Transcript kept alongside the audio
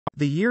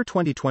The year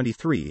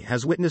 2023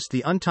 has witnessed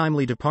the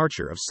untimely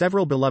departure of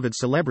several beloved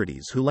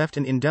celebrities who left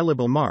an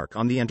indelible mark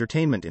on the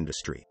entertainment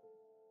industry.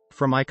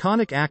 From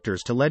iconic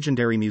actors to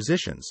legendary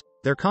musicians,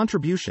 their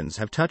contributions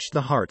have touched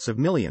the hearts of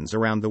millions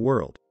around the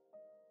world.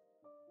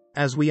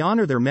 As we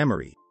honor their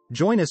memory,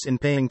 join us in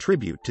paying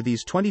tribute to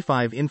these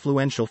 25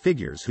 influential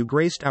figures who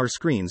graced our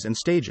screens and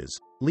stages,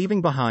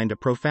 leaving behind a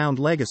profound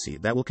legacy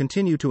that will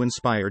continue to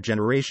inspire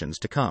generations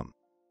to come.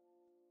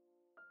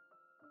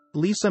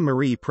 Lisa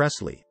Marie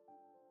Presley.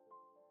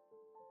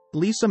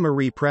 Lisa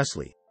Marie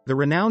Presley, the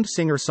renowned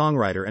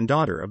singer-songwriter and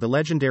daughter of the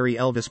legendary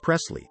Elvis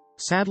Presley,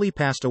 sadly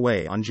passed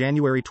away on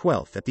January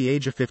 12 at the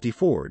age of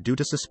 54 due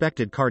to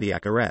suspected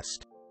cardiac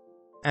arrest.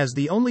 As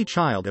the only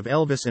child of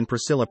Elvis and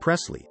Priscilla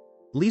Presley,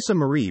 Lisa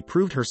Marie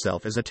proved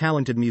herself as a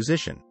talented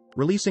musician,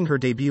 releasing her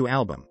debut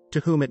album, To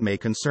Whom It May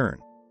Concern.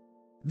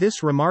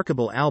 This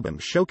remarkable album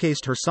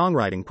showcased her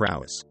songwriting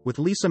prowess, with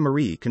Lisa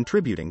Marie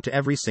contributing to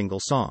every single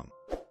song.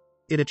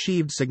 It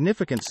achieved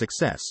significant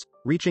success,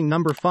 reaching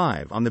number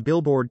 5 on the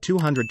Billboard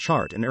 200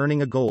 chart and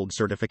earning a gold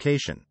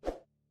certification.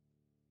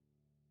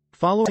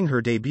 Following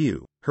her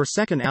debut, her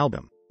second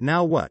album,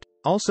 Now What,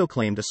 also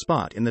claimed a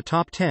spot in the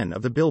top 10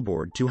 of the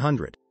Billboard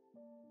 200.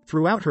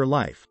 Throughout her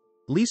life,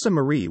 Lisa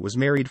Marie was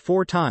married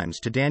 4 times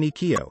to Danny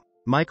Keough,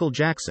 Michael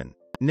Jackson,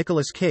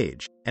 Nicolas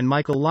Cage, and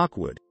Michael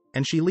Lockwood,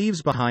 and she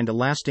leaves behind a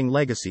lasting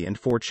legacy and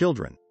 4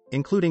 children,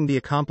 including the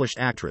accomplished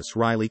actress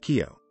Riley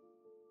Keough.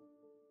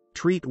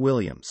 Treat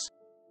Williams.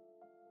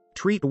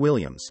 Treat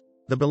Williams,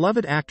 the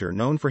beloved actor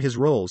known for his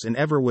roles in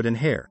Everwood and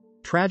Hair,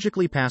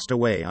 tragically passed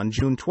away on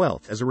June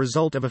 12 as a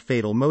result of a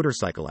fatal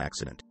motorcycle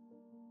accident.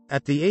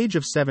 At the age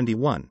of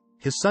 71,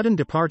 his sudden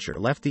departure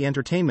left the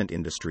entertainment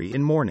industry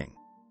in mourning.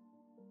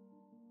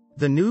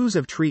 The news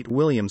of Treat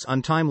Williams'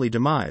 untimely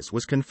demise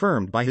was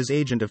confirmed by his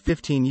agent of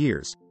 15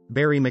 years,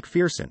 Barry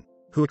McPherson,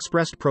 who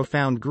expressed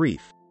profound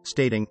grief,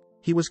 stating,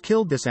 "He was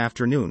killed this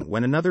afternoon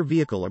when another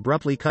vehicle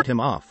abruptly cut him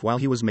off while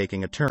he was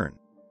making a turn."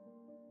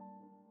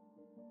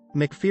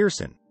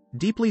 McPherson,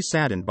 deeply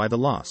saddened by the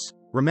loss,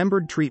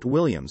 remembered Treat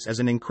Williams as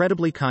an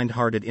incredibly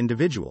kind-hearted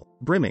individual,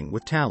 brimming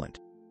with talent.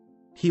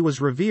 He was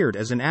revered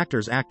as an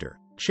actor's actor,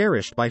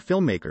 cherished by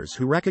filmmakers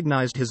who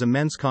recognized his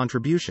immense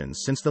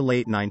contributions since the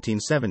late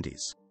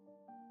 1970s.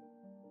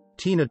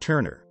 Tina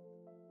Turner.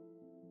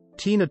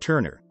 Tina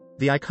Turner,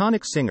 the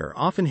iconic singer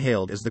often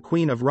hailed as the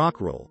Queen of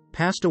Rock Roll,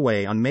 passed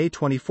away on May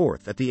 24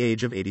 at the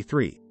age of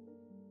 83.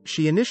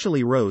 She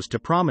initially rose to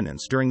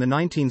prominence during the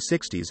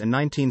 1960s and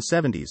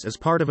 1970s as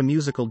part of a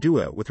musical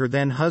duo with her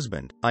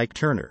then-husband, Ike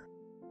Turner.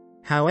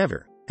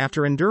 However,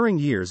 after enduring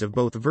years of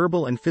both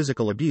verbal and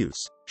physical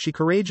abuse, she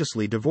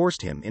courageously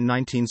divorced him in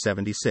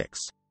 1976.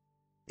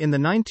 In the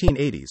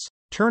 1980s,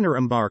 Turner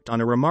embarked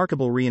on a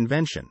remarkable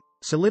reinvention,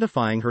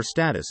 solidifying her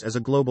status as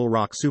a global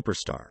rock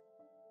superstar.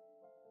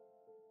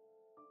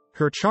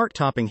 Her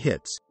chart-topping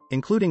hits,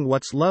 including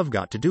What's Love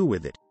Got to Do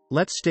with It,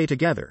 Let's Stay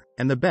Together,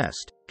 and The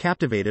Best,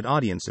 captivated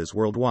audiences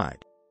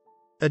worldwide.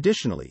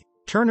 Additionally,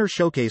 Turner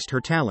showcased her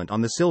talent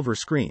on the silver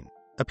screen,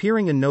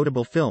 appearing in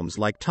notable films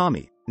like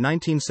Tommy,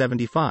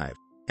 1975,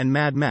 and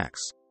Mad Max,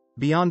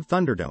 Beyond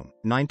Thunderdome,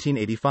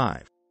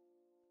 1985.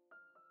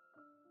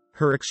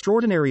 Her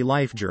extraordinary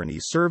life journey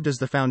served as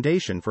the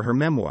foundation for her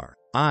memoir,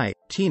 I,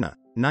 Tina,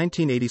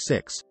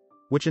 1986,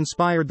 which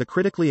inspired the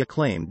critically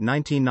acclaimed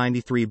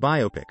 1993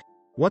 biopic,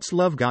 What's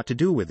Love Got to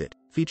Do with It,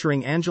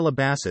 featuring Angela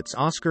Bassett's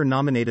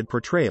Oscar-nominated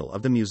portrayal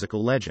of the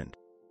musical legend.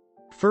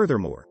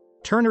 Furthermore,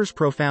 Turner's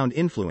profound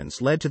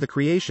influence led to the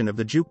creation of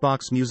the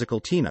jukebox musical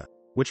Tina,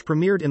 which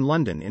premiered in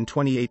London in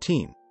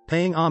 2018,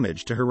 paying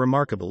homage to her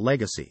remarkable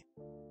legacy.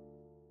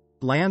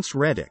 Lance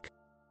Reddick.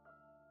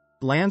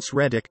 Lance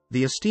Reddick,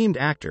 the esteemed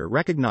actor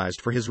recognized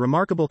for his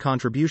remarkable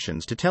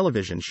contributions to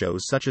television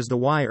shows such as The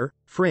Wire,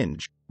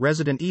 Fringe,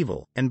 Resident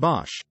Evil, and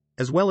Bosch,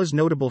 as well as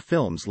notable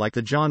films like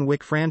the John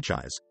Wick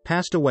franchise,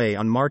 passed away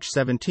on March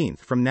 17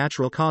 from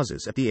natural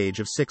causes at the age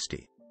of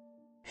 60.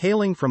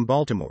 Hailing from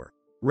Baltimore,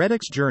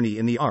 Reddick's journey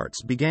in the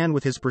arts began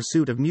with his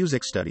pursuit of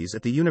music studies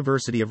at the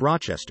University of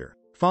Rochester,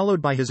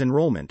 followed by his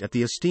enrollment at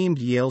the esteemed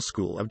Yale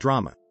School of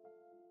Drama.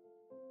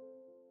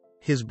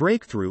 His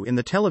breakthrough in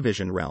the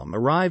television realm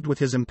arrived with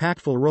his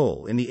impactful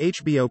role in the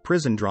HBO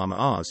prison drama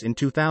Oz in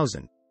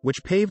 2000,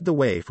 which paved the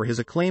way for his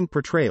acclaimed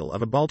portrayal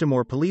of a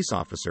Baltimore police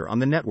officer on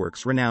the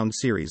network's renowned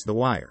series The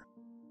Wire.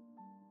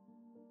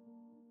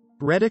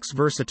 Reddick's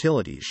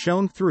versatility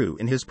shone through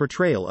in his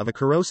portrayal of a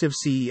corrosive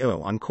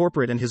CEO on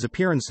Corporate and his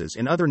appearances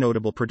in other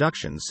notable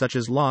productions such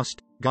as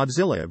Lost,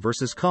 Godzilla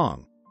vs.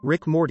 Kong,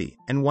 Rick Morty,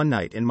 and One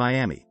Night in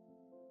Miami.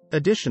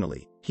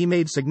 Additionally, he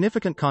made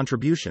significant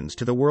contributions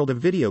to the world of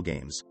video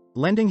games,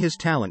 lending his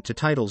talent to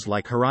titles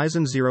like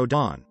Horizon Zero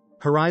Dawn,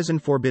 Horizon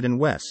Forbidden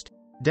West,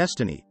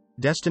 Destiny,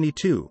 Destiny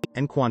 2,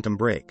 and Quantum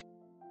Break.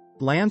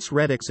 Lance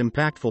Reddick's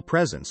impactful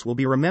presence will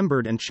be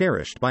remembered and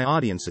cherished by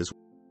audiences.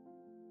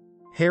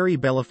 Harry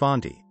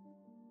Belafonte.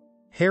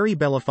 Harry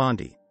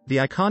Belafonte, the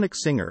iconic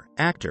singer,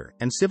 actor,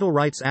 and civil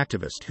rights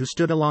activist who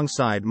stood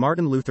alongside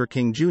Martin Luther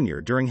King Jr.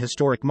 during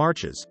historic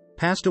marches,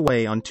 passed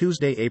away on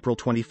Tuesday, April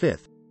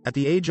 25, at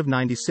the age of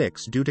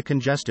 96 due to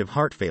congestive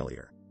heart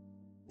failure.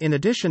 In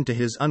addition to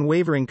his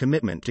unwavering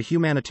commitment to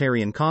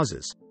humanitarian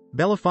causes,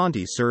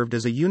 Belafonte served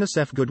as a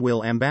UNICEF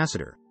Goodwill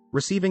Ambassador,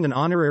 receiving an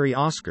honorary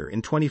Oscar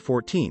in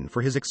 2014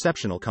 for his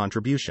exceptional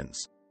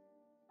contributions.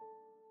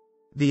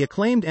 The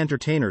acclaimed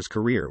entertainer's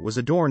career was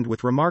adorned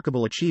with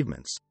remarkable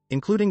achievements,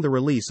 including the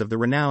release of the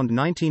renowned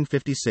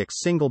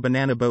 1956 single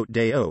Banana Boat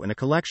Day-O and a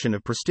collection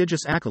of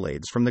prestigious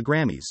accolades from the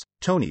Grammys,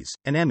 Tonys,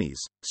 and Emmys,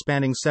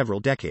 spanning several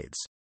decades.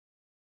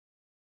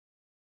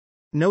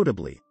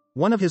 Notably,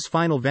 one of his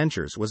final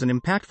ventures was an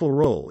impactful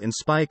role in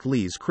Spike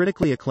Lee's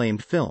critically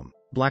acclaimed film,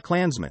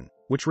 BlacKkKlansman,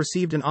 which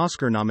received an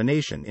Oscar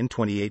nomination in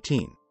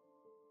 2018.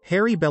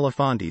 Harry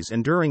Belafonte's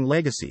enduring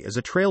legacy as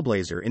a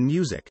trailblazer in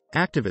music,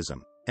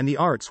 activism, and the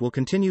arts will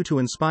continue to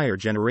inspire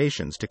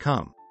generations to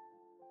come.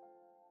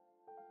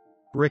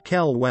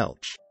 Raquel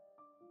Welch.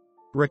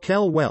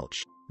 Raquel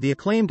Welch, the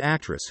acclaimed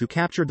actress who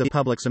captured the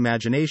public's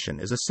imagination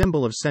as a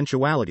symbol of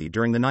sensuality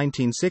during the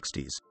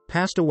 1960s,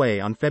 passed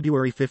away on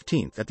February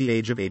 15 at the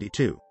age of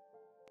 82.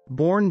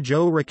 Born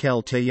Jo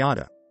Raquel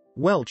Tejada,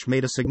 Welch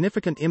made a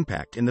significant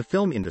impact in the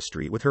film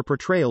industry with her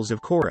portrayals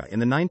of Korra in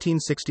the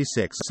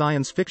 1966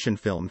 science fiction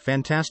film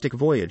Fantastic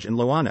Voyage and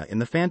Loana in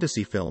the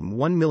fantasy film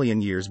 1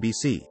 Million Years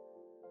BC.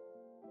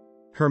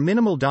 Her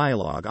minimal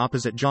dialogue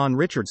opposite John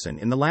Richardson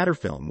in the latter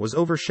film was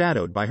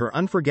overshadowed by her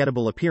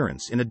unforgettable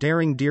appearance in a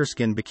daring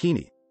deerskin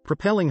bikini,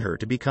 propelling her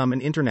to become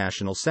an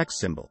international sex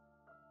symbol.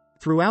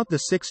 Throughout the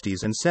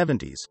 60s and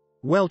 70s,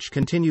 Welch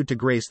continued to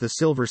grace the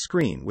silver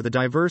screen with a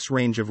diverse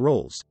range of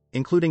roles,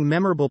 including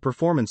memorable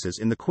performances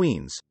in The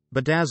Queens,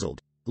 Bedazzled,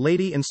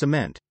 Lady in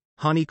Cement,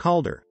 Honey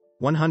Calder,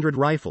 100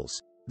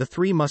 Rifles, The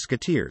Three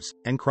Musketeers,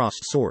 and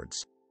Crossed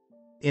Swords.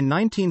 In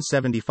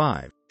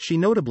 1975, she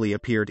notably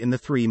appeared in The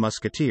Three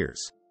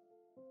Musketeers.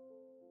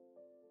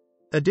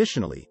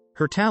 Additionally,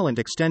 her talent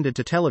extended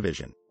to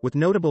television, with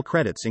notable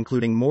credits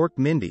including Mork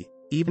Mindy,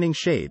 Evening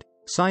Shade,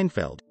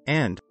 Seinfeld,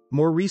 and,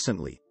 more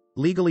recently,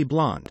 Legally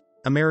Blonde,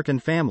 American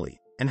Family,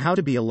 and How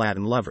to Be a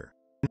Latin Lover.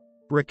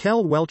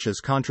 Raquel Welch's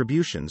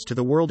contributions to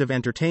the world of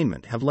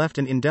entertainment have left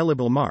an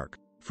indelible mark,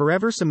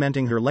 forever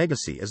cementing her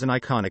legacy as an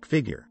iconic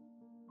figure.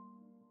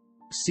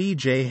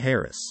 C.J.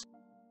 Harris.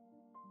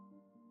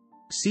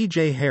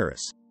 C.J.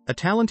 Harris, a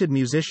talented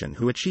musician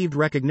who achieved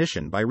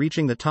recognition by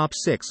reaching the top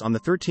 6 on the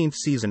 13th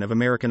season of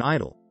American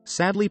Idol,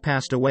 sadly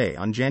passed away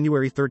on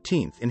January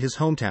 13 in his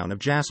hometown of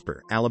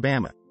Jasper,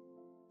 Alabama.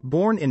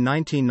 Born in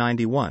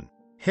 1991,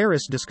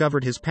 Harris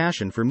discovered his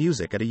passion for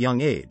music at a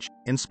young age,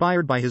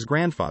 inspired by his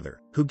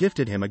grandfather, who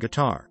gifted him a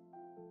guitar.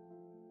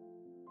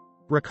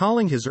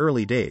 Recalling his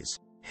early days,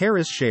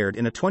 Harris shared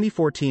in a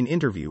 2014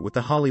 interview with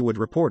The Hollywood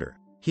Reporter,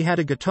 "He had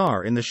a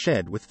guitar in the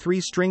shed with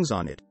 3 strings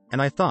on it,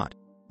 and I thought,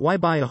 why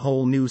buy a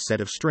whole new set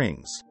of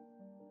strings?"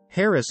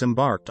 Harris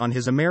embarked on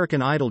his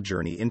American Idol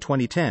journey in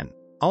 2010,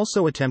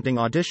 also attempting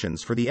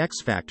auditions for The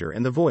X Factor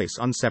and The Voice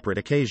on separate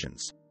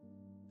occasions.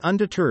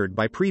 Undeterred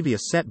by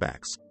previous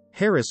setbacks,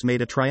 Harris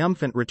made a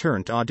triumphant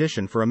return to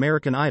audition for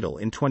American Idol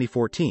in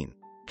 2014,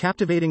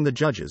 captivating the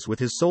judges with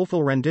his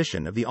soulful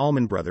rendition of the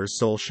Allman Brothers'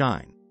 Soul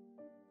Shine.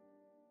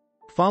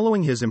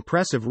 Following his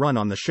impressive run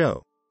on the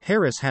show,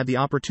 Harris had the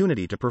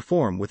opportunity to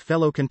perform with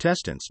fellow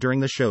contestants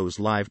during the show's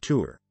live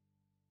tour.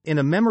 In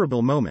a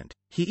memorable moment,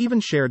 he even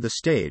shared the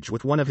stage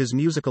with one of his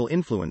musical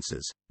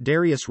influences,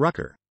 Darius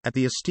Rucker, at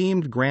the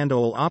esteemed Grand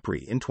Ole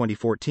Opry in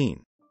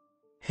 2014.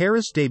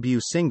 Harris' debut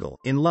single,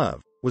 In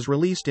Love, was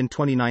released in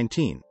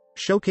 2019,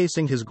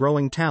 showcasing his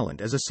growing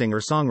talent as a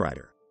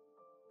singer-songwriter.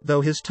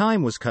 Though his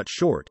time was cut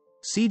short,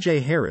 C.J.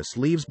 Harris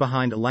leaves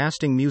behind a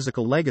lasting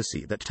musical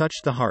legacy that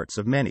touched the hearts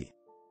of many.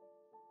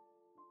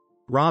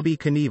 Robbie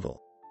Knievel.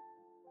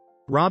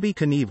 Robbie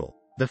Knievel,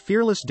 the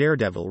fearless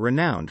daredevil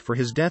renowned for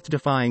his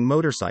death-defying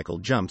motorcycle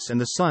jumps and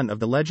the son of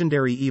the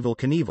legendary Evel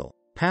Knievel,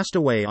 passed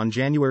away on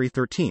January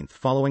 13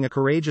 following a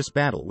courageous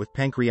battle with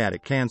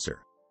pancreatic cancer.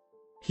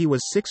 He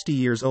was 60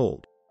 years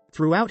old.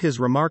 Throughout his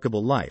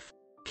remarkable life,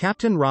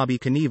 Captain Robbie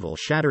Knievel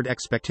shattered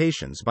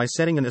expectations by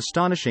setting an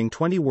astonishing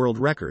 20 world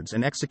records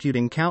and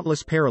executing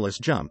countless perilous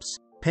jumps,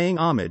 paying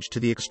homage to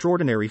the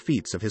extraordinary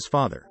feats of his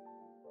father.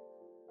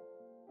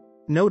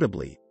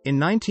 Notably, in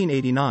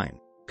 1989,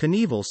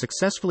 Knievel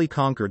successfully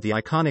conquered the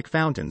iconic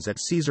fountains at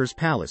Caesar's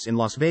Palace in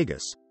Las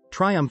Vegas,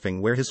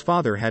 triumphing where his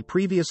father had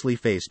previously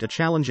faced a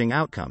challenging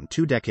outcome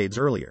 2 decades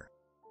earlier.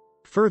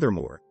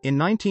 Furthermore, in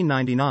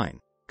 1999,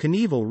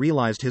 Knievel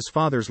realized his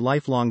father's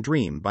lifelong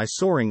dream by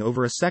soaring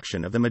over a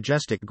section of the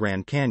majestic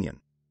Grand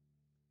Canyon.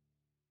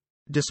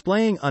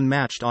 Displaying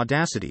unmatched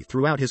audacity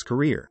throughout his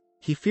career,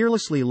 he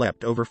fearlessly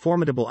leapt over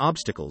formidable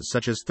obstacles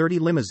such as 30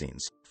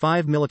 limousines,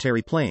 5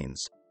 military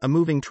planes, a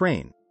moving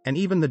train, and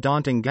even the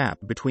daunting gap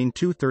between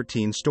 2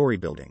 13-story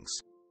buildings.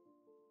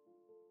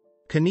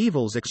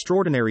 Knievel's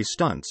extraordinary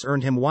stunts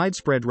earned him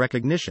widespread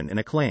recognition and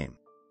acclaim.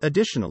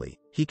 Additionally,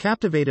 he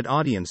captivated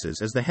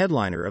audiences as the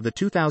headliner of the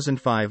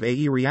 2005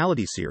 AE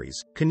reality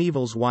series,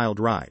 Knievel's Wild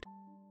Ride.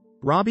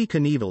 Robbie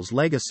Knievel's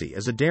legacy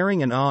as a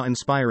daring and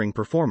awe-inspiring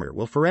performer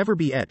will forever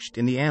be etched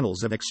in the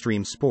annals of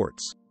extreme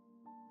sports.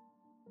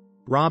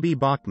 Robbie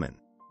Bachman.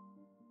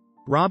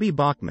 Robbie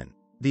Bachman,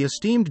 the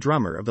esteemed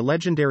drummer of the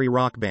legendary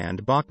rock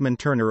band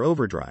Bachman-Turner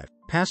Overdrive,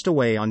 passed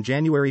away on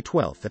January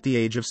 12 at the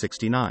age of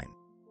 69.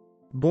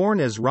 Born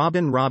as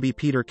Robin Robbie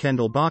Peter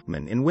Kendall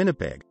Bachman in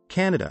Winnipeg,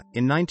 Canada,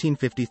 in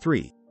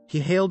 1953, he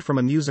hailed from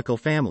a musical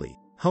family,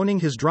 honing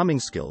his drumming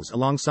skills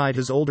alongside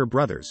his older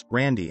brothers,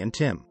 Randy and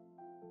Tim.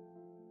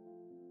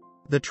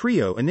 The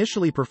trio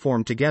initially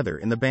performed together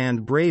in the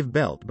band Brave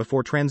Belt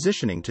before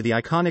transitioning to the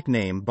iconic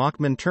name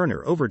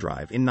Bachman-Turner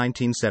Overdrive in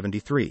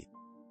 1973.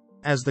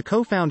 As the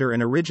co-founder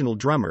and original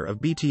drummer of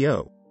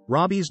BTO,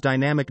 Robbie's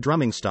dynamic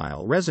drumming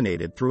style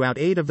resonated throughout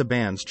 8 of the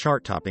band's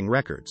chart-topping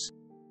records.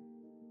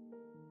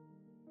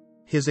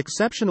 His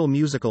exceptional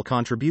musical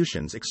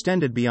contributions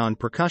extended beyond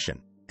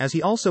percussion, as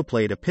he also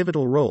played a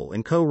pivotal role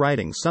in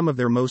co-writing some of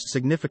their most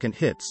significant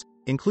hits,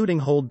 including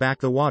Hold Back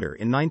the Water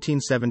in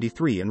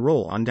 1973 and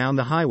Roll On Down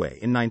the Highway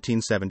in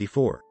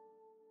 1974.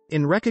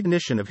 In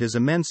recognition of his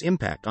immense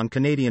impact on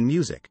Canadian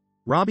music,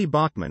 Robbie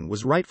Bachman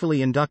was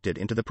rightfully inducted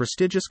into the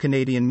prestigious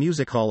Canadian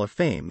Music Hall of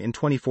Fame in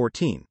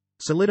 2014,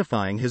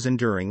 solidifying his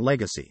enduring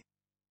legacy.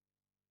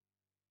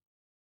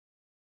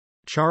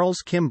 Charles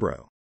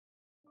Kimbrough.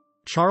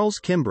 Charles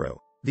Kimbrough,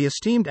 the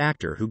esteemed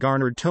actor who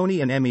garnered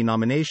Tony and Emmy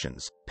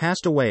nominations,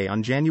 passed away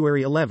on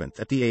January 11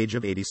 at the age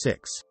of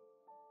 86.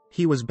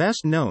 He was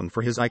best known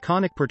for his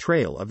iconic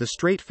portrayal of the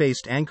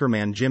straight-faced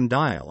anchorman Jim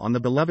Dial on the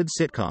beloved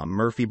sitcom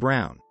Murphy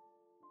Brown.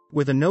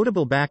 With a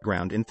notable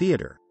background in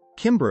theater,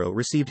 Kimbrough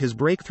received his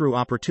breakthrough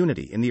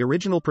opportunity in the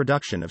original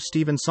production of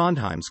Stephen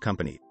Sondheim's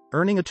Company,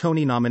 earning a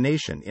Tony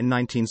nomination in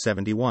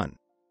 1971.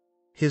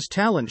 His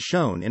talent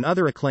shone in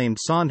other acclaimed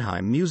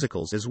Sondheim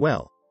musicals as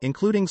well,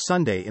 including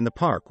Sunday in the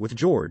Park with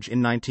George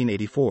in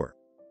 1984.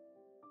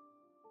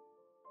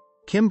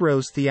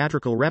 Kimbrough's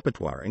theatrical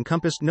repertoire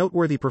encompassed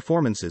noteworthy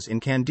performances in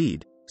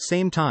Candide,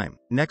 Same Time,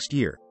 Next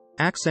Year,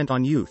 Accent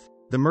on Youth,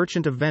 The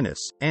Merchant of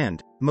Venice,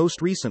 and,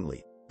 most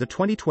recently, the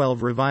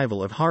 2012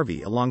 revival of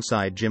Harvey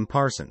alongside Jim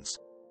Parsons.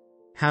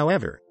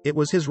 However, it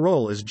was his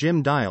role as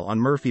Jim Dial on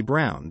Murphy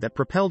Brown that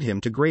propelled him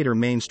to greater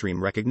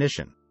mainstream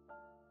recognition.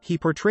 He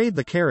portrayed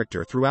the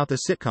character throughout the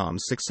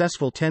sitcom's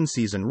successful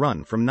 10-season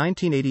run from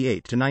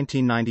 1988 to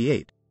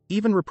 1998,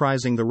 even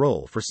reprising the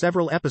role for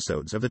several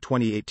episodes of the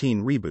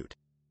 2018 reboot.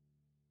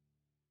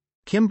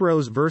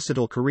 Kimbrough's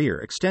versatile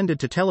career extended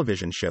to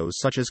television shows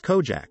such as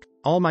Kojak,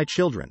 All My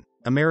Children,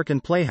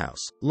 American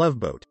Playhouse, Love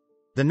Boat,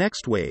 The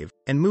Next Wave,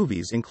 and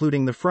movies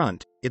including The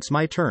Front, It's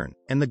My Turn,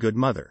 and The Good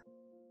Mother.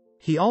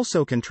 He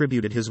also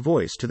contributed his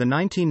voice to the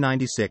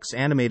 1996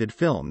 animated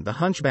film The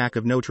Hunchback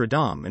of Notre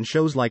Dame and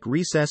shows like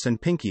Recess and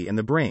Pinky and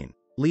the Brain,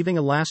 leaving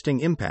a lasting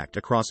impact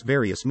across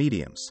various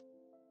mediums.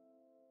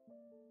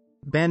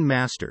 Ben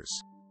Masters.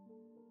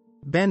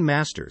 Ben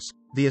Masters,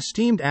 the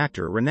esteemed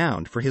actor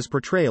renowned for his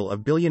portrayal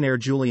of billionaire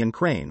Julian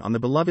Crane on the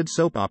beloved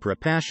soap opera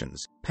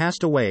Passions,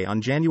 passed away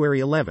on January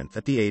 11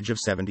 at the age of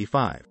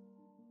 75.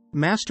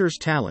 Masters'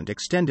 talent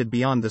extended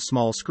beyond the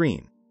small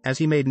screen, as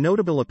he made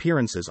notable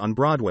appearances on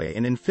Broadway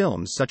and in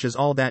films such as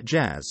All That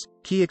Jazz,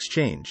 Key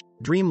Exchange,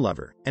 Dream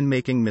Lover, and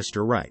Making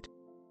Mr. Right.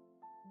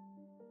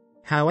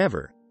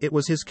 However, it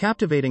was his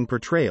captivating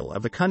portrayal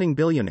of the cunning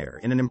billionaire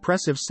in an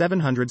impressive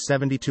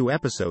 772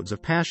 episodes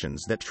of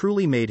Passions that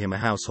truly made him a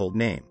household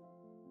name.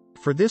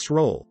 For this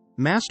role,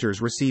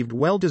 Masters received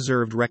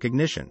well-deserved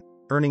recognition,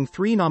 earning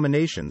 3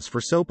 nominations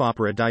for Soap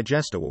Opera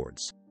Digest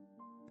Awards.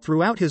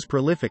 Throughout his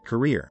prolific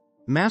career,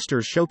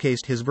 Masters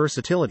showcased his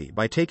versatility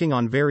by taking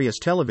on various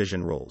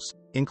television roles,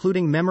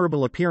 including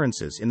memorable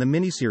appearances in the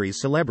miniseries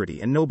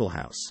Celebrity and Noble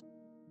House.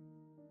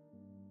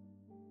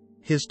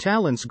 His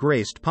talents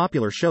graced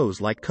popular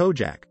shows like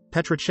Kojak,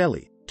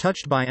 Petrocelli,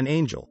 Touched by an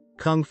Angel,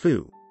 Kung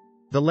Fu,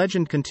 The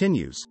Legend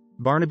Continues,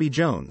 Barnaby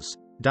Jones,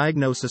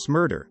 Diagnosis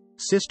Murder,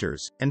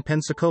 Sisters, and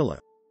Pensacola,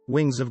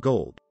 Wings of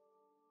Gold.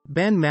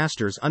 Ben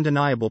Masters'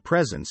 undeniable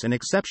presence and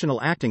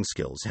exceptional acting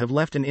skills have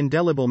left an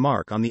indelible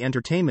mark on the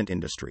entertainment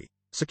industry,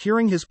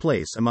 securing his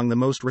place among the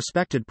most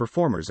respected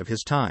performers of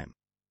his time.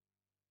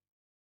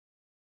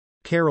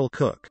 Carol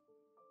Cook.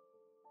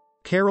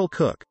 Carol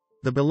Cook,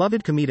 the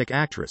beloved comedic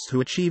actress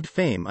who achieved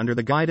fame under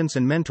the guidance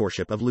and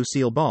mentorship of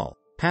Lucille Ball,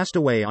 passed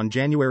away on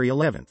January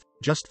 11,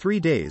 just 3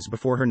 days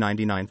before her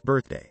 99th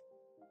birthday.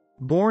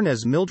 Born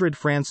as Mildred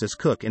Frances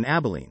Cook in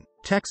Abilene,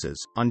 Texas,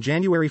 on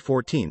January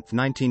 14,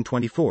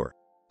 1924,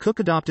 Cook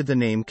adopted the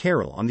name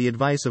Carol on the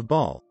advice of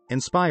Ball,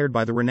 inspired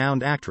by the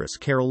renowned actress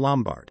Carole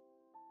Lombard.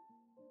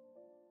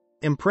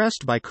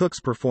 Impressed by Cook's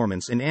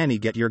performance in Annie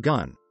Get Your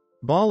Gun,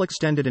 Ball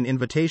extended an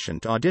invitation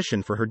to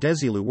audition for her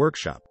Desilu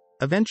workshop,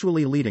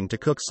 eventually leading to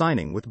Cook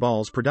signing with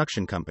Ball's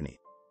production company.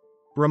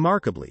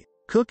 Remarkably,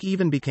 Cook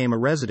even became a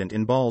resident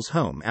in Ball's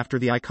home after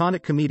the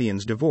iconic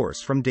comedian's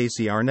divorce from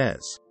Desi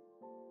Arnaz.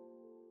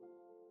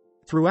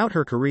 Throughout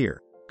her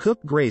career, Cook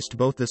graced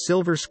both the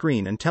silver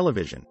screen and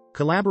television,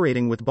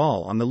 collaborating with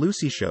Ball on The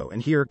Lucy Show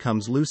and Here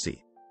Comes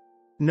Lucy.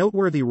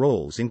 Noteworthy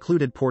roles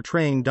included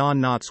portraying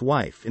Don Knotts'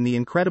 wife in The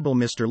Incredible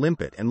Mr.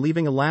 Limpet and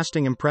leaving a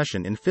lasting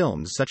impression in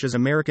films such as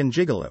American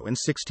Gigolo and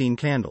 16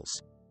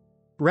 Candles.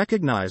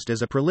 Recognized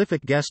as a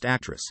prolific guest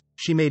actress,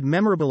 she made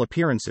memorable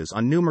appearances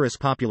on numerous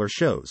popular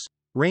shows,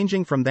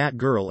 ranging from That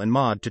Girl and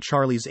Maude to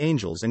Charlie's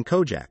Angels and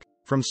Kojak,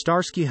 from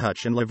Starsky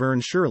Hutch and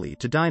Laverne Shirley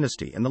to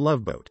Dynasty and The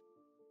Love Boat.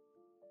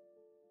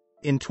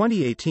 In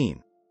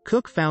 2018,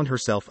 Cook found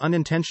herself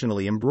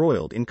unintentionally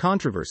embroiled in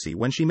controversy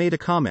when she made a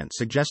comment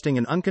suggesting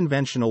an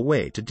unconventional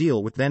way to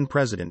deal with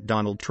then-President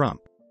Donald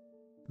Trump.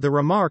 The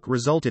remark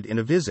resulted in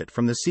a visit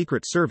from the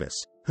Secret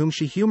Service, whom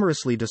she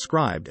humorously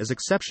described as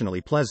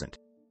exceptionally pleasant.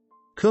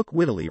 Cook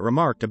wittily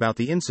remarked about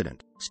the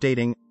incident,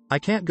 stating, "I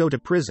can't go to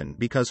prison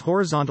because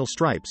horizontal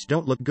stripes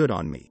don't look good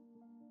on me."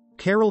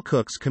 Carol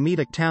Cook's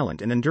comedic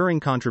talent and enduring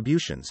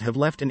contributions have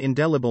left an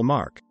indelible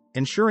mark,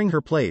 ensuring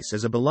her place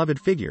as a beloved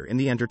figure in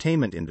the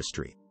entertainment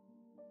industry.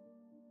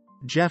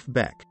 Jeff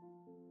Beck.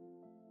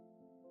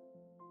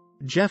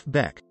 Jeff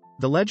Beck,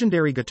 the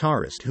legendary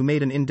guitarist who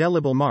made an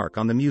indelible mark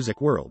on the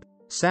music world,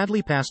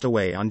 sadly passed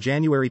away on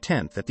January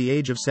 10 at the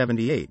age of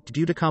 78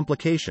 due to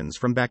complications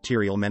from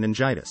bacterial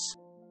meningitis.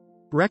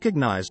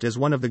 Recognized as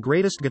one of the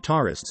greatest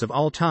guitarists of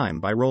all time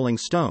by Rolling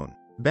Stone,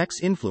 Beck's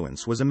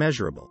influence was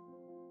immeasurable.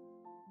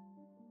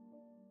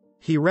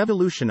 He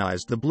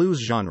revolutionized the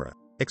blues genre,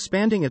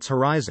 expanding its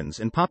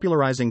horizons and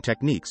popularizing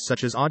techniques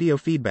such as audio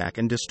feedback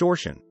and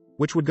distortion,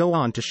 which would go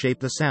on to shape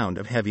the sound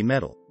of heavy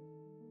metal.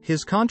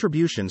 His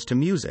contributions to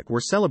music were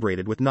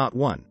celebrated with not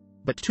one,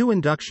 but two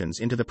inductions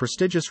into the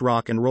prestigious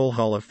Rock and Roll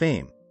Hall of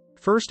Fame,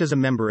 first as a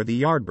member of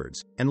the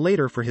Yardbirds, and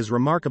later for his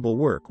remarkable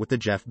work with the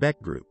Jeff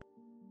Beck Group.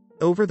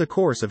 Over the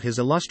course of his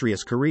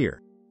illustrious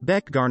career,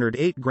 Beck garnered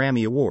 8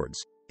 Grammy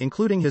Awards,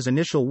 including his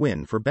initial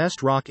win for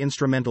Best Rock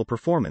Instrumental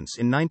Performance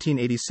in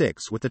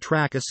 1986 with the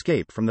track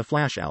Escape from the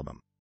Flash album.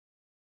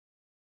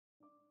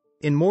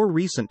 In more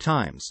recent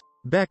times,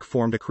 Beck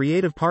formed a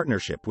creative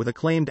partnership with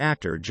acclaimed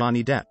actor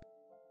Johnny Depp.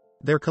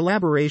 Their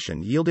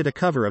collaboration yielded a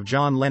cover of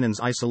John Lennon's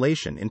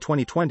Isolation in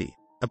 2020,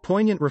 a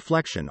poignant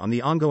reflection on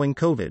the ongoing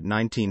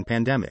COVID-19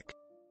 pandemic.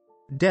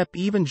 Depp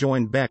even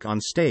joined Beck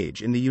on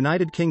stage in the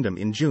United Kingdom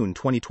in June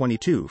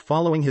 2022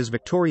 following his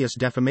victorious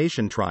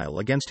defamation trial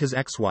against his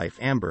ex-wife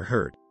Amber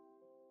Heard.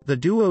 The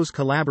duo's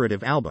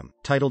collaborative album,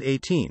 titled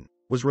 18,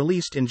 was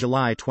released in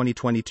July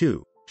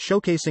 2022,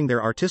 showcasing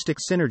their artistic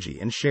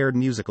synergy and shared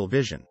musical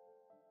vision.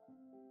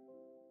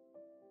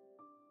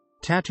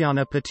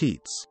 Tatiana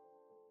Petitz.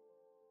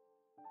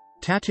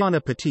 Tatiana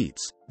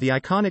Petitz, the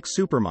iconic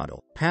supermodel,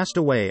 passed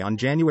away on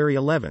January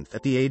 11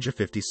 at the age of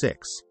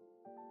 56.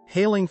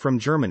 Hailing from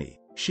Germany,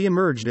 she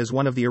emerged as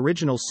one of the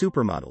original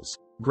supermodels,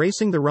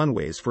 gracing the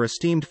runways for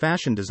esteemed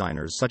fashion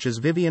designers such as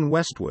Vivienne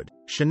Westwood,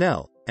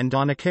 Chanel, and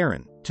Donna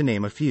Karan, to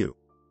name a few.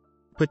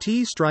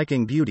 Petit's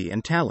striking beauty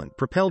and talent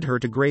propelled her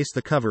to grace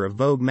the cover of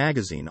Vogue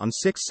magazine on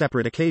 6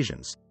 separate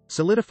occasions,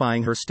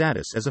 solidifying her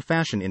status as a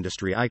fashion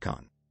industry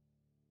icon.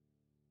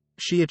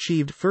 She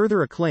achieved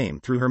further acclaim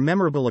through her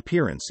memorable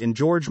appearance in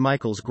George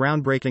Michael's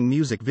groundbreaking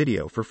music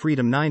video for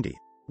Freedom 90,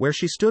 where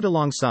she stood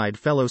alongside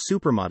fellow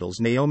supermodels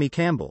Naomi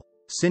Campbell,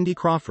 Cindy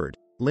Crawford,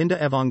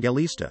 Linda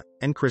Evangelista,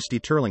 and Christy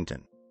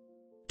Turlington.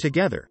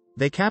 Together,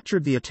 they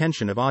captured the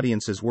attention of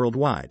audiences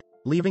worldwide,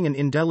 leaving an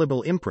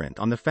indelible imprint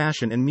on the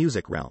fashion and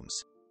music realms.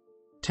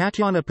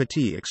 Tatiana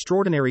Petit's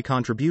extraordinary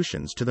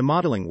contributions to the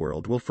modeling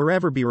world will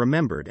forever be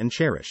remembered and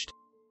cherished.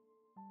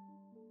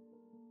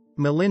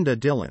 Melinda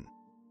Dillon.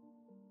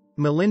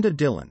 Melinda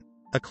Dillon,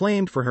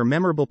 acclaimed for her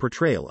memorable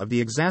portrayal of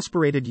the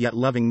exasperated yet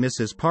loving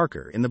Mrs.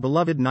 Parker in the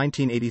beloved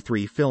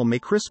 1983 film A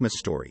Christmas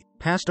Story,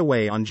 passed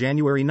away on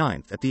January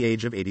 9 at the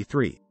age of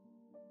 83.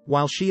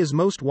 While she is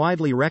most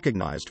widely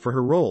recognized for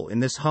her role in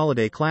this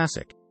holiday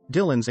classic,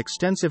 Dillon's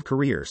extensive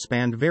career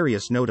spanned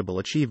various notable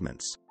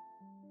achievements.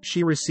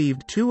 She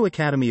received 2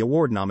 Academy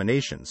Award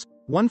nominations,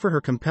 one for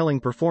her compelling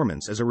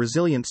performance as a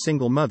resilient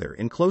single mother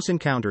in Close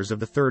Encounters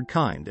of the Third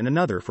Kind and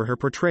another for her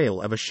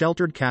portrayal of a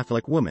sheltered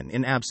Catholic woman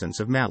in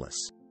Absence of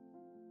Malice.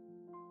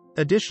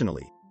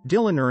 Additionally,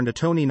 Dillon earned a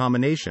Tony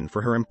nomination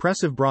for her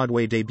impressive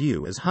Broadway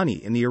debut as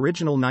Honey in the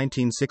original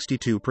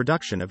 1962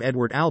 production of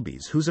Edward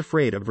Albee's Who's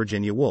Afraid of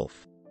Virginia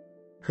Woolf.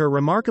 Her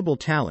remarkable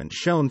talent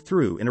shone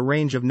through in a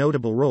range of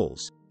notable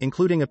roles,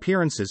 including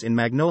appearances in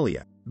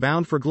Magnolia,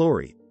 Bound for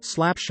Glory,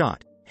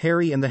 Slapshot,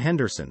 Harry and the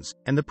Hendersons,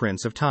 and The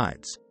Prince of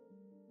Tides.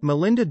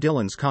 Melinda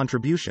Dillon's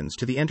contributions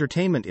to the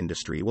entertainment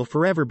industry will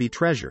forever be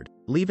treasured,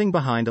 leaving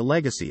behind a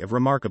legacy of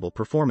remarkable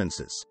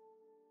performances.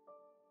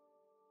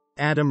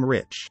 Adam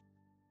Rich.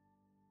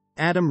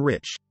 Adam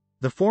Rich,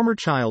 the former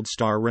child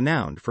star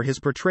renowned for his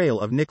portrayal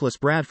of Nicholas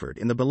Bradford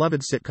in the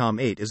beloved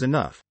sitcom 8 is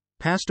Enough,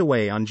 passed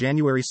away on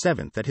January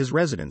 7 at his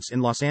residence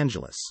in Los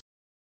Angeles.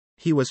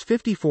 He was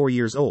 54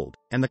 years old,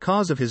 and the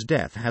cause of his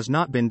death has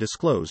not been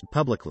disclosed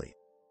publicly.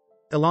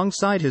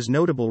 Alongside his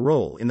notable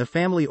role in the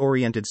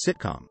family-oriented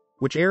sitcom,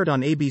 which aired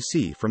on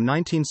ABC from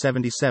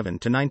 1977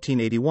 to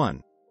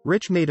 1981,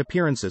 Rich made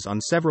appearances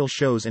on several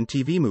shows and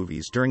TV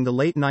movies during the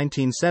late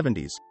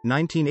 1970s,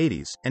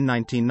 1980s, and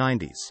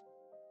 1990s.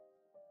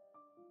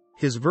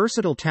 His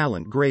versatile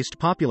talent graced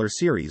popular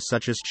series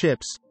such as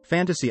Chips,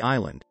 Fantasy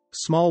Island,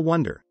 Small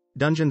Wonder,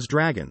 Dungeons &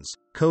 Dragons,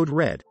 Code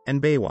Red,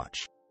 and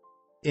Baywatch.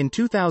 In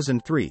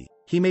 2003,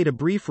 he made a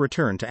brief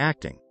return to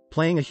acting,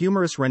 playing a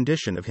humorous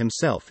rendition of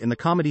himself in the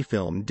comedy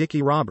film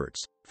Dickie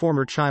Roberts,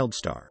 former child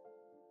star.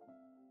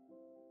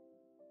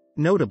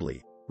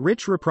 Notably,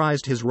 Rich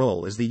reprised his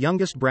role as the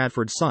youngest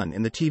Bradford son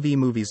in the TV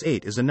movies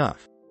 8 is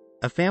Enough,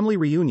 A Family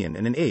Reunion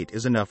and an 8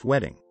 is Enough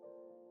Wedding.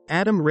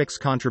 Adam Rick's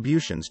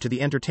contributions to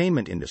the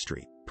entertainment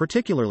industry,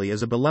 particularly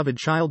as a beloved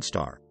child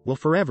star, will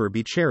forever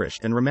be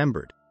cherished and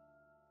remembered.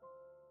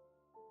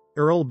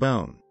 Earl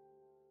Bone.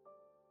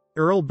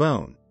 Earl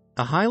Bone,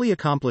 a highly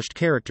accomplished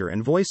character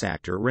and voice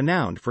actor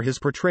renowned for his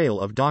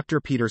portrayal of Dr.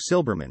 Peter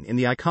Silberman in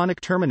the iconic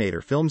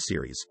Terminator film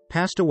series,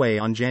 passed away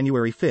on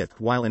January 5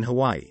 while in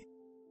Hawaii.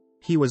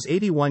 He was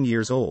 81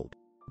 years old.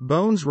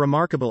 Bone's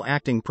remarkable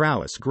acting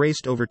prowess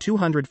graced over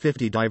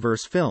 250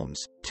 diverse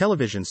films,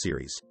 television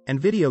series,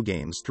 and video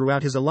games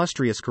throughout his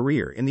illustrious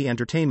career in the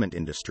entertainment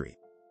industry.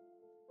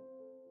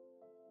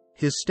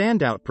 His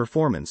standout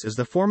performance as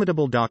the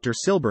formidable Dr.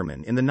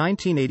 Silberman in the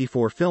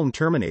 1984 film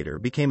Terminator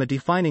became a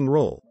defining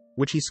role,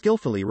 which he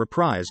skillfully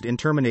reprised in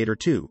Terminator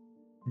 2,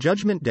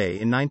 Judgment Day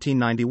in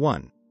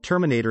 1991,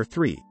 Terminator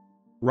 3,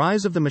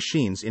 Rise of the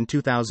Machines in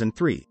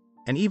 2003,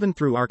 and even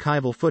through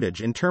archival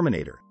footage in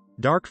Terminator: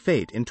 Dark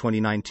Fate in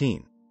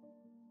 2019.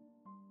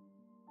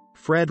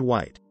 Fred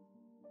White.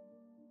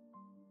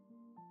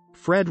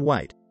 Fred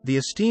White, the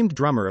esteemed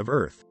drummer of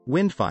Earth,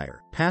 Wind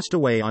Fire, passed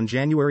away on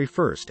January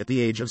 1 at the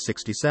age of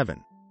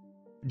 67.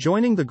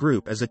 Joining the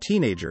group as a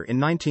teenager in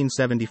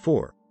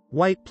 1974,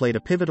 White played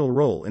a pivotal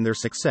role in their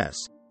success,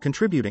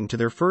 contributing to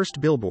their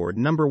first Billboard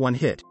 #1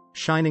 hit,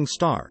 Shining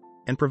Star,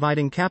 and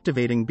providing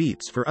captivating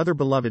beats for other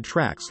beloved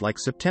tracks like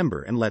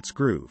September and Let's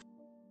Groove.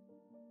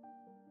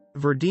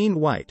 Verdine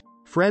White,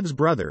 Fred's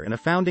brother and a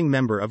founding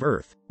member of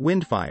Earth,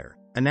 Wind Fire,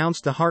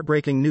 announced the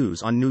heartbreaking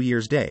news on New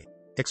Year's Day,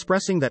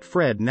 expressing that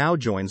Fred now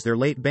joins their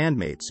late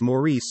bandmates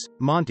Maurice,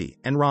 Monty,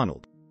 and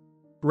Ronald.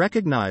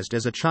 Recognized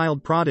as a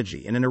child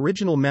prodigy and an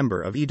original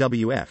member of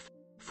EWF,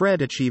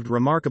 Fred achieved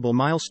remarkable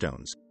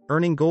milestones,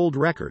 earning gold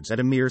records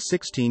at a mere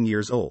 16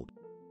 years old.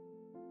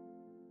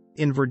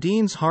 In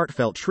Verdine's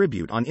heartfelt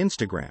tribute on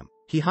Instagram,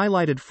 he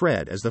highlighted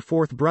Fred as the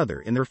fourth brother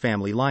in their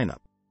family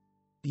lineup.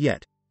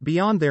 Yet,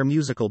 beyond their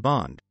musical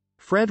bond,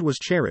 Fred was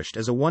cherished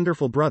as a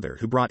wonderful brother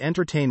who brought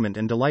entertainment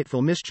and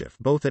delightful mischief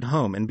both at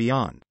home and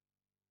beyond.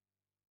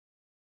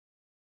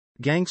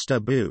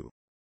 Gangsta Boo.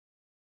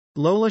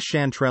 Lola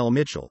Chantrell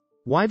Mitchell,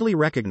 widely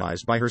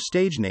recognized by her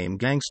stage name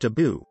Gangsta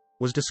Boo,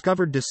 was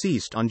discovered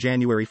deceased on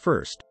January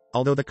 1,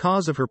 although the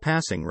cause of her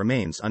passing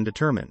remains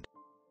undetermined.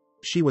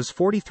 She was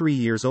 43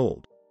 years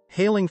old.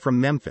 Hailing from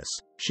Memphis,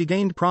 she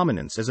gained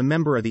prominence as a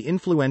member of the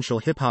influential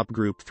hip-hop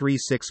group 3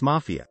 6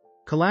 Mafia,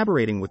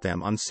 collaborating with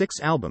them on 6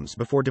 albums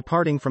before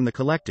departing from the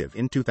collective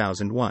in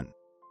 2001.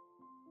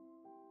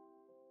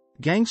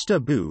 Gangsta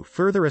Boo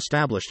further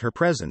established her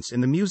presence in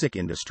the music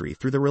industry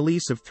through the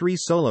release of 3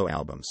 solo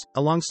albums,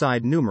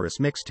 alongside numerous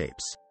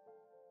mixtapes.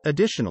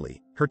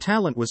 Additionally, her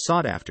talent was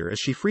sought after as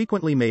she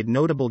frequently made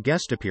notable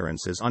guest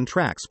appearances on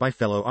tracks by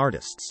fellow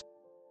artists.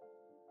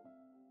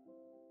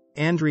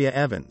 Andrea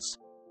Evans.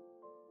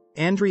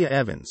 Andrea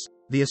Evans,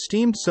 the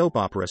esteemed soap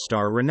opera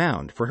star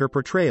renowned for her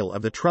portrayal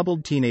of the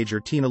troubled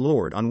teenager Tina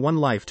Lord on One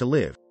Life to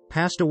Live,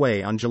 passed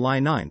away on July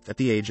 9 at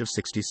the age of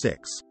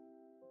 66.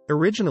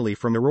 Originally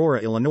from Aurora,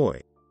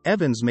 Illinois,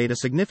 Evans made a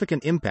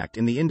significant impact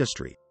in the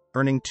industry,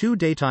 earning 2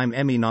 Daytime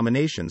Emmy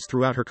nominations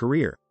throughout her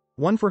career,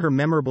 one for her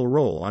memorable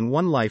role on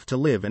One Life to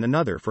Live and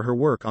another for her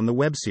work on the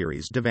web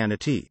series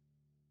Divinity.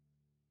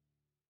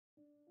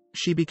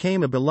 She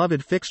became a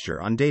beloved fixture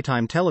on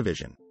daytime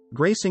television,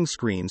 gracing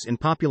screens in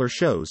popular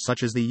shows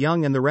such as The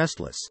Young and the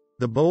Restless,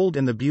 The Bold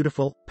and the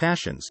Beautiful,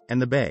 Passions,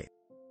 and The Bay.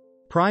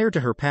 Prior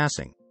to her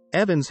passing,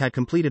 Evans had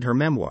completed her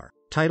memoir,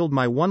 titled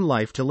My One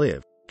Life to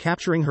Live,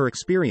 capturing her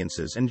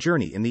experiences and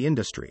journey in the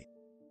industry.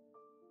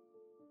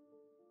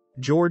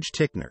 George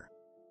Tickner.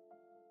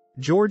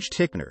 George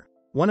Tickner,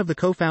 one of the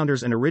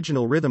co-founders and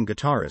original rhythm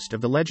guitarist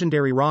of the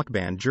legendary rock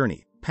band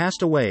Journey,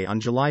 passed away on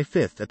July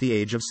 5 at the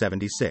age of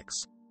 76.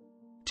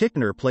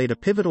 Tickner played a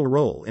pivotal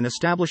role in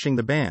establishing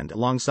the band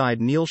alongside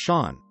Neil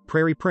Schon,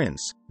 Prairie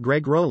Prince,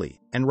 Greg Rowley,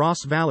 and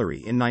Ross Valerie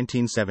in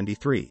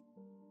 1973.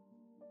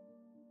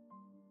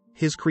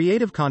 His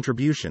creative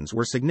contributions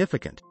were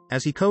significant,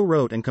 as he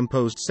co-wrote and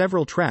composed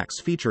several tracks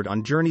featured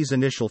on Journey's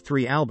initial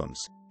 3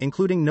 albums,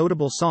 including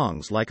notable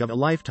songs like Of a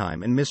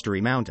Lifetime and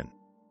Mystery Mountain.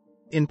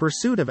 In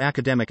pursuit of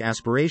academic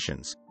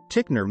aspirations,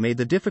 Tickner made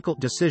the difficult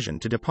decision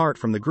to depart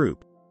from the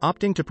group,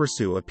 opting to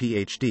pursue a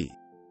Ph.D.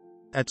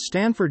 at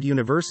Stanford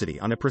University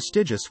on a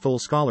prestigious full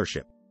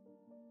scholarship.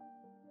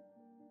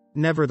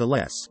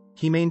 Nevertheless,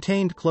 he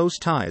maintained close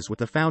ties with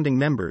the founding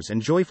members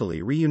and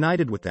joyfully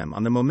reunited with them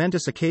on the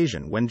momentous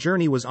occasion when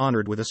Journey was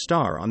honored with a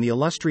star on the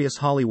illustrious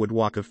Hollywood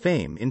Walk of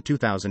Fame in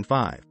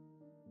 2005.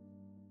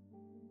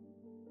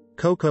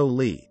 Coco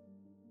Lee.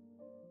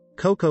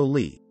 Coco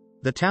Lee,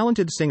 the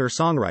talented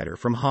singer-songwriter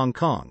from Hong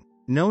Kong,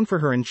 known for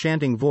her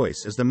enchanting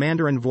voice as the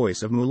Mandarin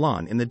voice of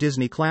Mulan in the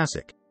Disney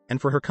classic,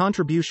 and for her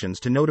contributions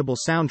to notable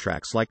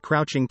soundtracks like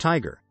Crouching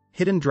Tiger,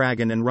 Hidden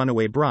Dragon and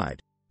Runaway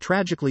Bride,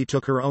 tragically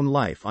took her own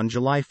life on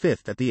July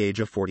 5 at the age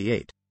of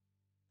 48.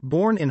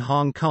 Born in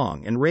Hong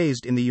Kong and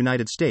raised in the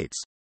United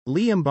States,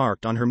 Lee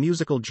embarked on her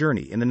musical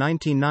journey in the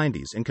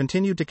 1990s and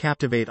continued to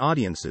captivate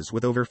audiences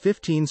with over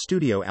 15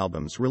 studio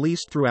albums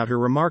released throughout her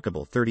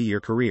remarkable 30-year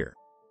career.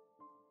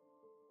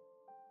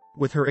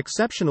 With her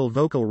exceptional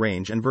vocal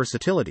range and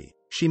versatility,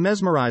 she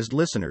mesmerized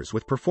listeners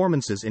with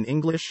performances in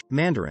English,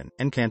 Mandarin,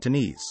 and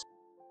Cantonese.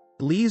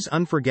 Lee's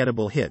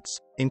unforgettable hits,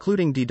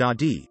 including Dee Da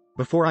Dee,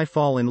 Before I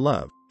Fall in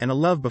Love, and A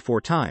Love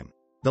Before Time,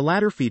 the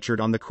latter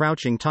featured on the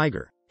Crouching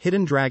Tiger,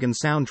 Hidden Dragon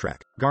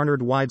soundtrack,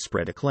 garnered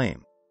widespread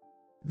acclaim.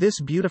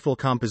 This beautiful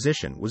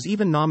composition was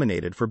even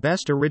nominated for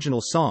Best Original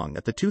Song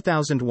at the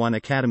 2001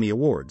 Academy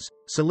Awards,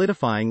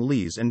 solidifying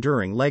Lee's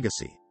enduring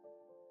legacy.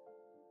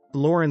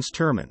 Lawrence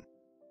Terman.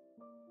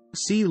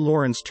 C.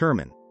 Lawrence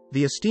Terman,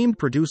 the esteemed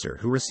producer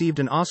who received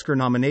an Oscar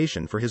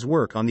nomination for his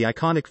work on the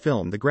iconic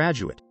film The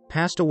Graduate,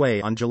 passed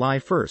away on July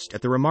 1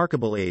 at the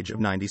remarkable age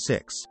of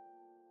 96.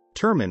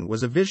 Terman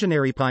was a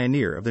visionary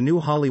pioneer of the New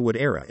Hollywood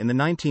era in the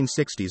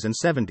 1960s and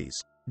 70s,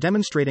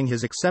 demonstrating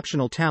his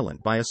exceptional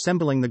talent by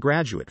assembling The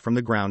Graduate from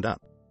the ground up.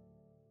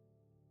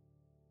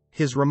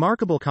 His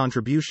remarkable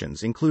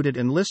contributions included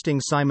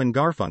enlisting Simon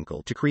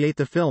Garfunkel to create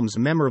the film's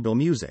memorable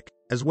music,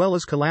 as well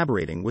as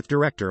collaborating with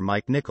director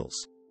Mike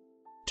Nichols.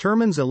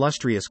 Terman's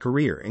illustrious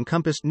career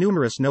encompassed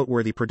numerous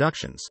noteworthy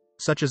productions,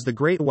 such as The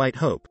Great White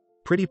Hope,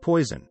 Pretty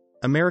Poison,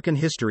 American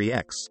History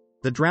X,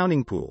 The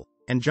Drowning Pool,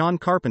 and John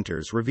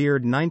Carpenter's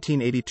revered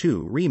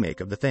 1982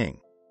 remake of The Thing.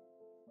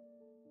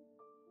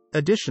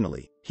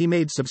 Additionally, he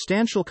made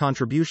substantial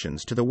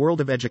contributions to the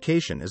world of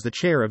education as the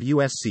chair of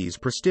USC's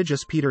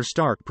prestigious Peter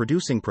Stark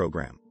producing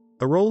program,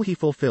 a role he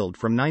fulfilled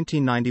from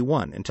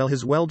 1991 until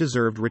his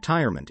well-deserved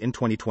retirement in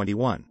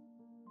 2021.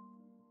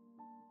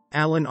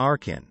 Alan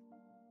Arkin.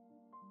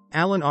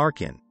 Alan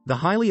Arkin, the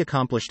highly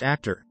accomplished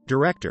actor,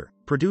 director,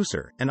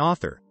 producer, and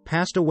author,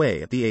 passed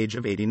away at the age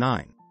of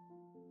 89.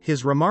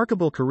 His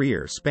remarkable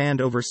career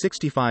spanned over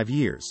 65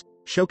 years,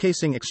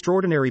 showcasing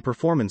extraordinary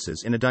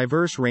performances in a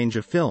diverse range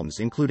of films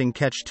including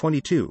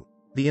Catch-22,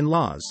 The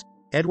In-Laws,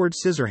 Edward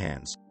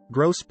Scissorhands,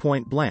 Grosse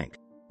Point Blank,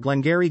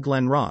 Glengarry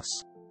Glen Ross,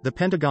 The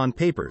Pentagon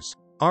Papers,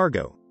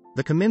 Argo,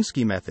 The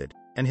Kominsky Method,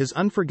 and his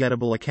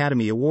unforgettable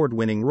Academy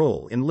Award-winning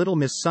role in Little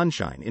Miss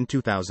Sunshine in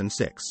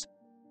 2006.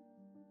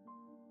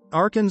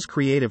 Arkin's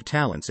creative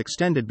talents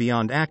extended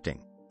beyond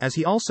acting, as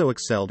he also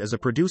excelled as a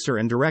producer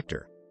and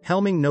director,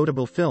 helming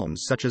notable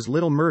films such as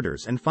Little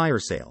Murders and Fire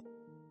Sale.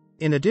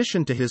 In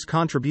addition to his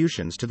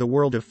contributions to the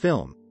world of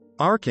film,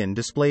 Arkin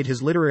displayed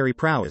his literary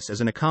prowess as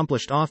an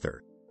accomplished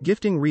author,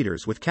 gifting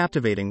readers with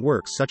captivating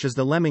works such as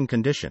The Lemming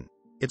Condition,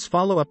 its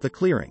follow-up The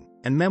Clearing,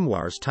 and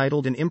memoirs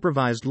titled An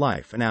Improvised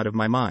Life and Out of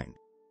My Mind.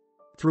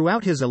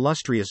 Throughout his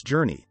illustrious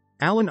journey,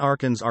 Alan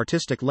Arkin's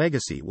artistic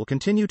legacy will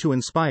continue to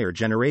inspire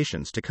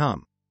generations to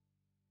come.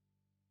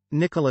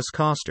 Nicholas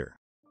Coster.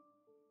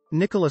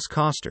 Nicholas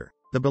Coster,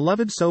 the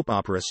beloved soap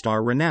opera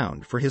star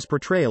renowned for his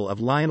portrayal of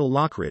Lionel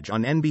Lockridge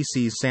on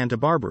NBC's Santa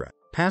Barbara,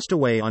 passed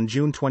away on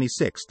June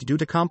 26 due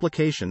to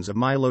complications of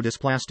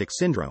myelodysplastic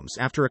syndromes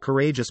after a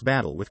courageous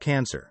battle with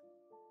cancer.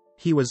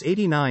 He was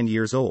 89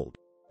 years old.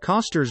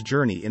 Coster's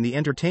journey in the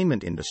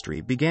entertainment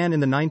industry began in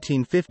the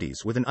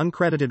 1950s with an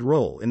uncredited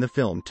role in the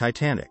film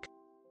Titanic.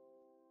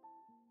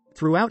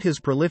 Throughout his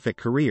prolific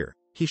career,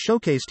 he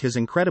showcased his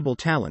incredible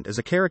talent as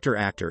a character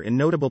actor in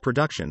notable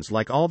productions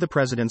like All the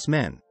President's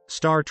Men,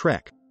 Star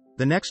Trek,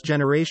 The Next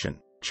Generation,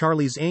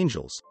 Charlie's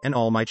Angels, and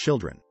All My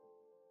Children.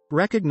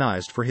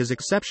 Recognized for his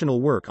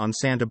exceptional work on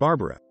Santa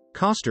Barbara,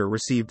 Coster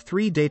received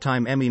 3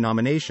 Daytime Emmy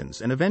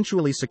nominations and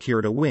eventually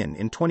secured a win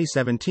in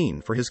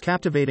 2017 for his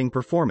captivating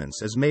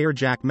performance as Mayor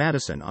Jack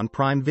Madison on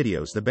Prime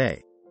Video's The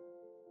Bay.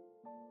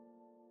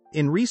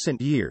 In recent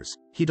years,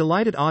 he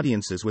delighted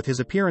audiences with his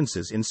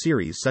appearances in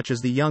series such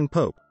as The Young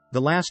Pope,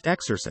 The Last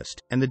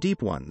Exorcist, and The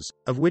Deep Ones,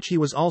 of which he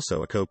was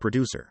also a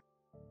co-producer.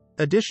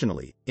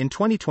 Additionally, in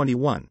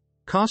 2021,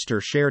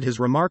 Coster shared his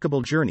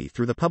remarkable journey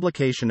through the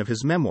publication of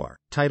his memoir,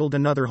 titled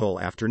Another Whole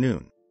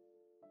Afternoon.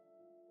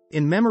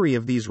 In memory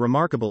of these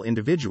remarkable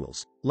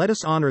individuals, let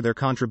us honor their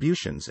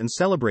contributions and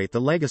celebrate the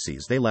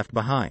legacies they left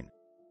behind.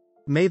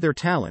 May their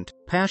talent,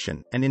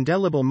 passion, and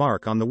indelible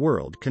mark on the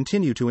world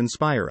continue to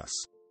inspire us.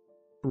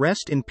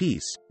 Rest in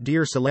peace,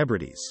 dear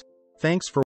celebrities. Thanks for